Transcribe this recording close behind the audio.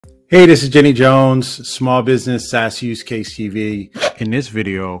Hey, this is Jenny Jones, Small Business SaaS Use Case TV. In this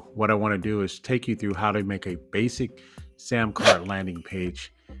video, what I want to do is take you through how to make a basic Samcart landing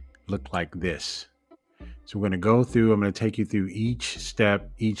page look like this. So we're going to go through, I'm going to take you through each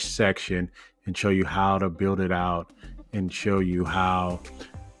step, each section, and show you how to build it out and show you how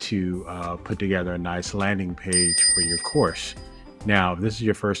to put together a nice landing page for your course. Now, if this is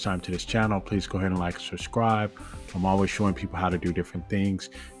your first time to this channel, please go ahead and like and subscribe. I'm always showing people how to do different things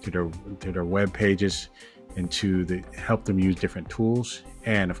to their web pages and to help them use different tools.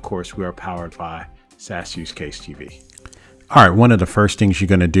 And of course, we are powered by SaaS Use Case TV. All right, one of the first things you're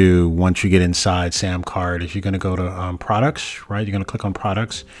going to do once you get inside Samcart is you're going to go to products, right? You're going to click on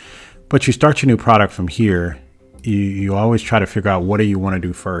products, but you start your new product from here. You always try to figure out what do you want to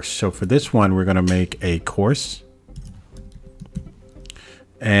do first. So for this one, we're going to make a course.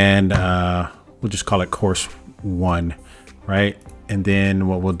 And we'll just call it course 1, right? And then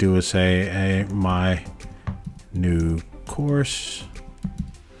what we'll do is say, hey, my new course,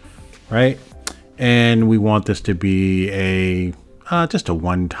 right? And we want this to be a just a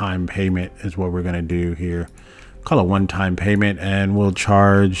one-time payment is what we're gonna do here. Call it one-time payment, and we'll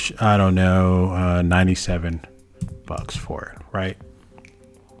charge, I don't know, 97 bucks for it, right?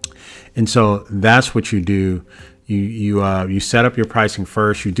 And so that's what you do. You set up your pricing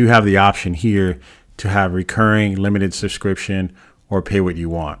first. You do have the option here to have recurring, limited subscription, or pay what you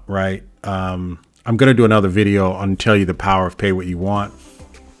want, right? I'm going to do another video on tell you the power of pay what you want.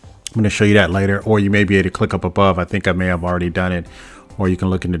 I'm going to show you that later, or you may be able to click up above. I think I may have already done it, or you can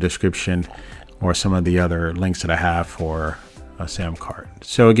look in the description or some of the other links that I have for Samcart.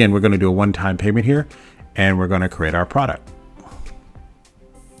 So again, we're going to do a one-time payment here, and we're going to create our product.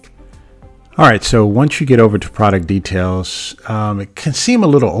 All right, so once you get over to product details, it can seem a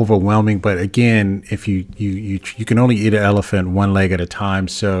little overwhelming, but again, if you can only eat an elephant one leg at a time,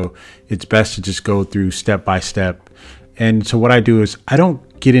 so it's best to just go through step by step. And so what I do is I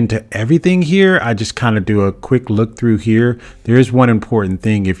don't get into everything here. I just kind of do a quick look through here. There is one important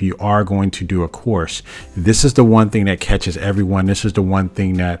thing if you are going to do a course. This is the one thing that catches everyone. This is the one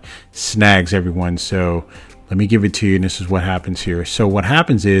thing that snags everyone. So let me give it to you, and this is what happens here. So what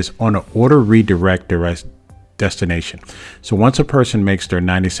happens is on an order redirect destination. So once a person makes their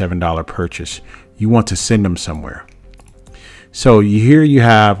 $97 purchase, you want to send them somewhere. So here you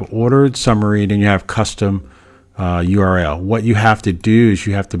have ordered summary, then you have custom URL. What you have to do is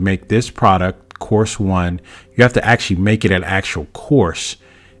you have to make this product, course 1, you have to actually make it an actual course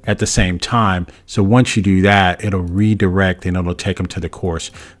at the same time. So once you do that, it'll redirect and it'll take them to the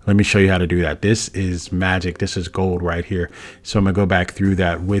course. Let me show you how to do that. This is magic. This is gold right here. So I'm gonna go back through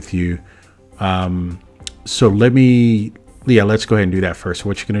that with you. So let's go ahead and do that first. So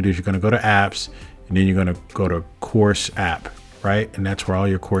what you're gonna do is you're gonna go to apps, and then you're gonna go to course app, right? And that's where all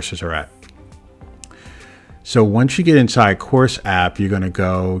your courses are at. So once you get inside course app, you're gonna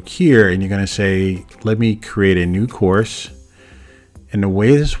go here and you're gonna say, let me create a new course. And the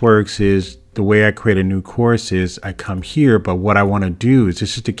way this works is the way I create a new course is I come here, but what I want to do is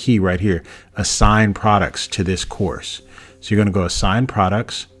this is the key right here, assign products to this course. So you're going to go assign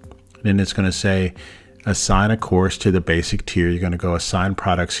products, and then it's going to say assign a course to the basic tier. You're going to go assign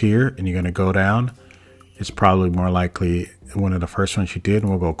products here, and you're going to go down. It's probably more likely one of the first ones you did, and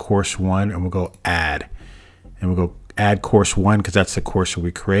we'll go course 1, and we'll go add, and we'll go add course 1 because that's the course that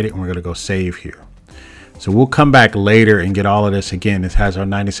we created, and we're going to go save here. So we'll come back later and get all of this again. This has our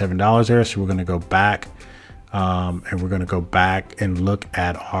 $97 there. So we're going to go back and we're going to go back and look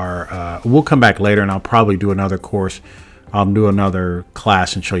at our, we'll come back later and I'll probably do another course. I'll do another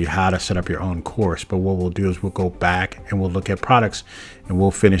class and show you how to set up your own course. But what we'll do is we'll go back and we'll look at products and we'll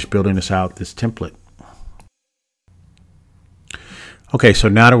finish building this out, this template. Okay, so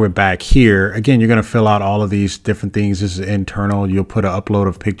now that we're back here, again, you're going to fill out all of these different things. This is internal. You'll put an upload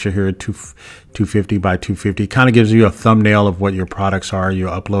of picture here, 250 by 250. Kind of gives you a thumbnail of what your products are.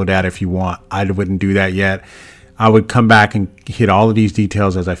 You'll upload that if you want. I wouldn't do that yet. I would come back and hit all of these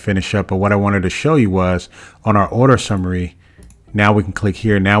details as I finish up. But what I wanted to show you was on our order summary, now we can click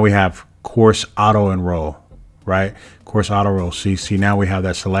here. Now we have course auto enroll, right? Course auto enroll. So you see now we have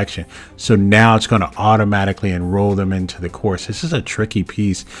that selection. So now it's going to automatically enroll them into the course. This is a tricky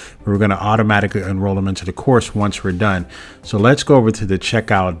piece. We're going to automatically enroll them into the course once we're done. So let's go over to the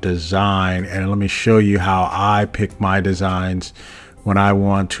checkout design and let me show you how I pick my designs when I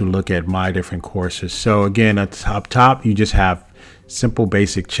want to look at my different courses. So again, at the top, you just have simple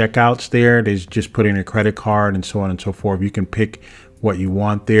basic checkouts there. There's just put in a credit card and so on and so forth. You can pick what you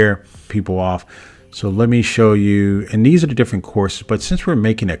want there, people off. So let me show you, and these are the different courses, but since we're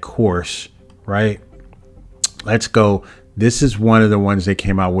making a course, right, let's go This is one of the ones they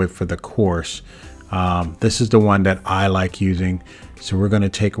came out with for the course. This is the one that I like using. So we're going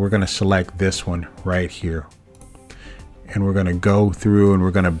to select this one right here. And we're going to go through and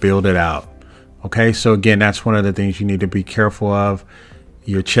we're going to build it out. Okay, so again, that's one of the things you need to be careful of.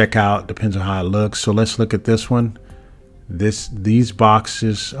 Your checkout depends on how it looks. So let's look at this one. These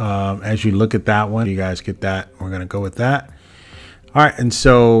boxes, as you look at that one, you guys get that. We're going to go with that. All right, and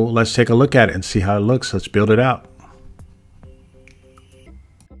so let's take a look at it and see how it looks. Let's build it out.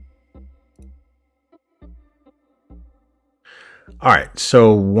 All right,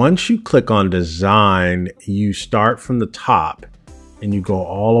 so once you click on design, you start from the top and you go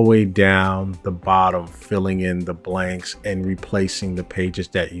all the way down the bottom, filling in the blanks and replacing the pages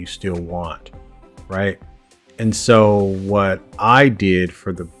that you still want, right? And so what I did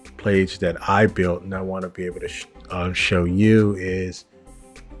for the page that I built, and I want to be able to show you, is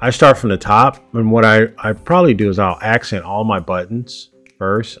I start from the top. And what I probably do is I'll accent all my buttons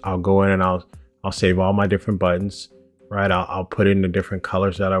first. I'll go in and I'll save all my different buttons. Right, I'll put in the different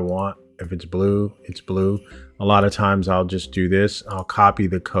colors that I want. If it's blue, it's blue. A lot of times I'll just do this. I'll copy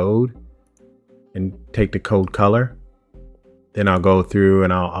the code and take the code color. Then I'll go through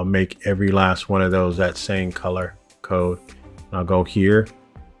and I'll make every last one of those that same color code. I'll go here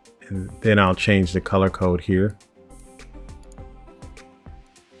and then I'll change the color code here.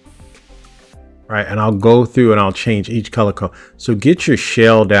 Right, and I'll go through and I'll change each color code. So get your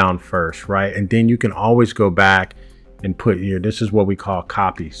shell down first, right? And then you can always go back and put here, this is what we call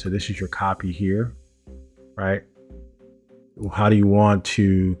copy. So this is your copy here, right? How do you want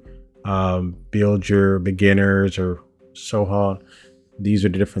to build your beginners or so on? These are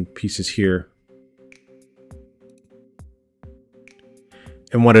the different pieces here.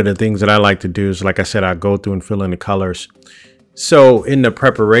 And one of the things that I like to do is, like I said, I go through and fill in the colors. So in the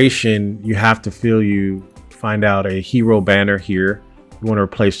preparation, you have to find out a hero banner here. You want to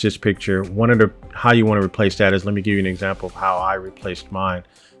replace this picture. How you want to replace that is, let me give you an example of how I replaced mine.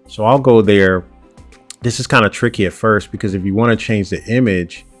 So I'll go there. This is kind of tricky at first because if you want to change the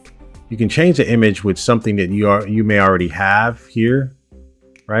image, you can change the image with something that you may already have here,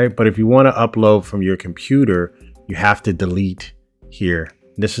 right? But if you want to upload from your computer, you have to delete here.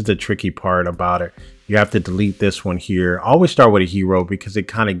 This is the tricky part about it. You have to delete this one here. Always start with a hero because it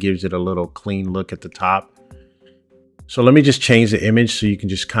kind of gives it a little clean look at the top. So let me just change the image so you can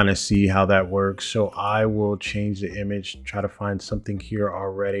just kind of see how that works. So I will change the image, try to find something here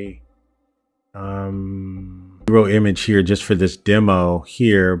already. Hero image here just for this demo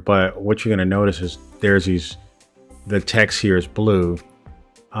here. But what you're going to notice is the text here is blue.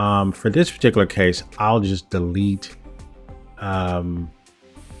 For this particular case, I'll just delete the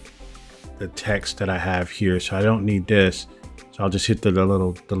text that I have here. So I don't need this. So I'll just hit the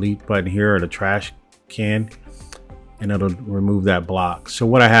little delete button here, or the trash can, and it'll remove that block. So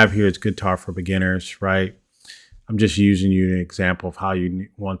what I have here is guitar for beginners, right? I'm just using you an example of how you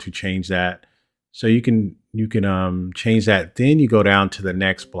want to change that. So you can change that. Then you go down to the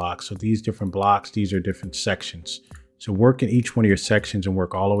next block. So these different blocks, these are different sections. So work in each one of your sections and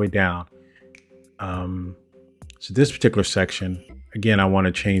work all the way down. So this particular section, again, I want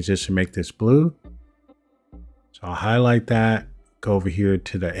to change this and make this blue. So I'll highlight that, go over here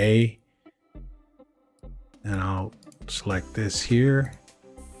to the A, and I'll select this here,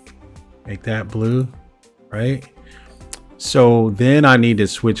 make that blue, right? So then I need to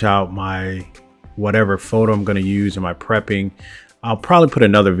switch out my whatever photo I'm going to use in my prepping. I'll probably put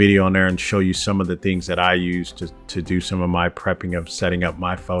another video on there and show you some of the things that I use to do some of my prepping of setting up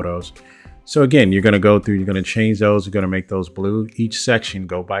my photos. So again, you're going to go through, you're going to change those, you're going to make those blue. Each section,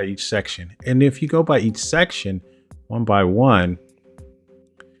 go by each section. And if you go by each section, one by one,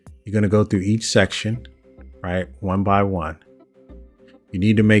 you're going to go through each section, right? One by one. You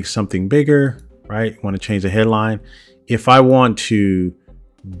need to make something bigger, right? You want to change the headline. If I want to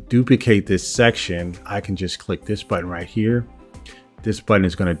duplicate this section, I can just click this button right here. This button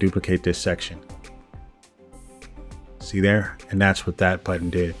is going to duplicate this section. See there? And that's what that button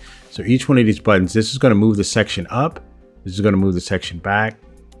did. So each one of these buttons, this is going to move the section up. This is going to move the section back.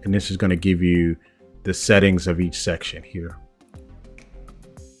 And this is going to give you the settings of each section here.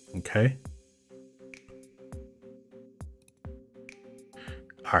 Okay.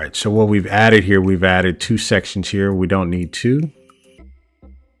 All right. So what we've added here, we've added two sections here. We don't need two.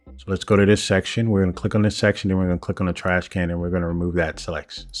 So let's go to this section. We're going to click on this section. Then we're going to click on the trash can and we're going to remove that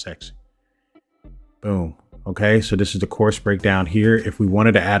section. Boom. Okay, so this is the course breakdown here. If we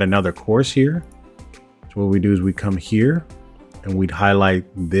wanted to add another course here, so what we do is we come here and we'd highlight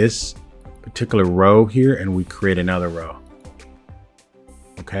this particular row here and we create another row.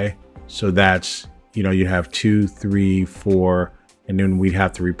 Okay, so that's you know, you have 2, 3, 4, and then we'd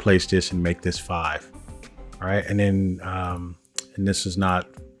have to replace this and make this 5. All right. And then, and this is not,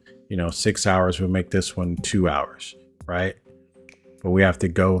 you know, 6 hours. We'll make this one 2 hours. Right. But we have to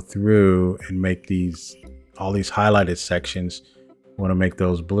go through and make all these highlighted sections. We want to make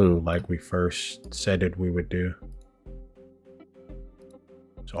those blue like we first said that we would do.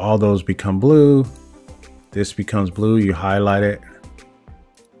 So all those become blue. This becomes blue. You highlight it.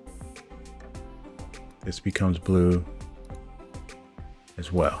 This becomes blue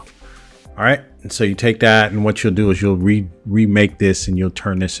as well. All right. And so you take that, and what you'll do is you'll remake this, and you'll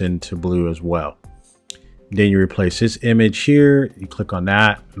turn this into blue as well. Then you replace this image here. You click on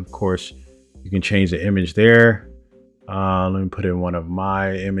that. And of course, you can change the image there. Let me put in one of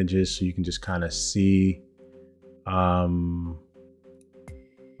my images so you can just kind of see. And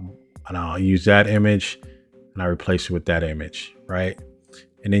I'll use that image, and I replace it with that image, right?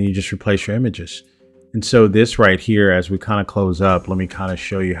 And then you just replace your images. And so this right here, as we kind of close up, let me kind of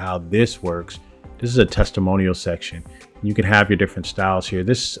show you how this works. This is a testimonial section. You can have your different styles here.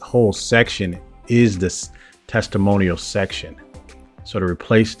 This whole section is this testimonial section. So to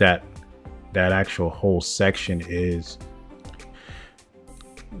replace that actual whole section is,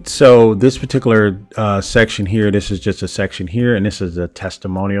 so this particular section here, this is just a section here, and this is a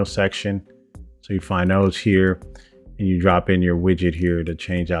testimonial section. So you find those here, and you drop in your widget here to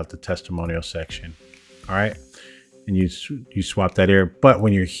change out the testimonial section. All right. And you swap that here. But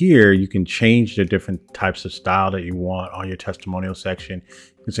when you're here, you can change the different types of style that you want on your testimonial section.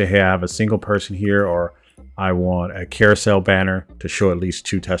 You can say, hey, I have a single person here, or I want a carousel banner to show at least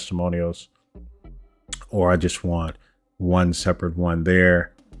 2 testimonials, or I just want one separate one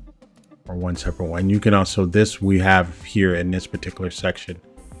there, or one separate one. You can also, this we have here in this particular section,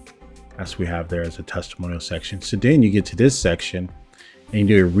 as we have there as a testimonial section. So then you get to this section, and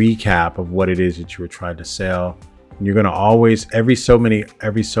you do a recap of what it is that you were trying to sell. And you're going to always, every so many,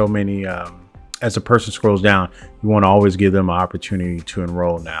 as a person scrolls down, you want to always give them an opportunity to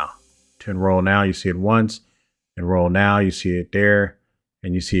enroll now. To enroll now, you see it once. Enroll now, you see it there,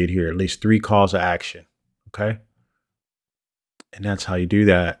 and you see it here. At least 3 calls to action. Okay. And that's how you do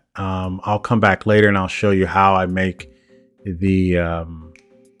that. I'll come back later and I'll show you how I make the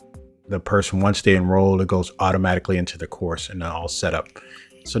person, once they enroll, it goes automatically into the course and all set up.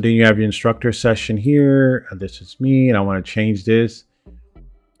 So then you have your instructor session here. This is me, and I want to change this.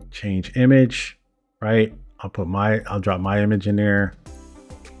 Change image, right? I'll drop my image in there,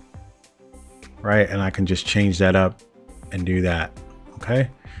 right? And I can just change that up and do that. Okay.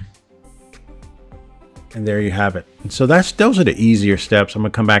 And there you have it. And so those are the easier steps. I'm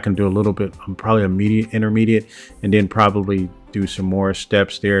gonna come back and do a little bit, probably intermediate, and then probably do some more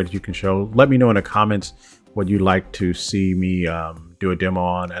steps there that you can show. Let me know in the comments what you'd like to see me do a demo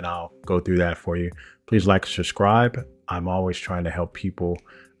on, and I'll go through that for you. Please like and subscribe. I'm always trying to help people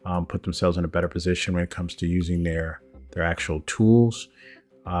put themselves in a better position when it comes to using their actual tools.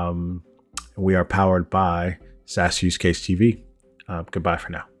 We are powered by SaaS Use Case TV. Goodbye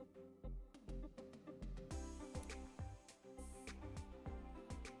for now.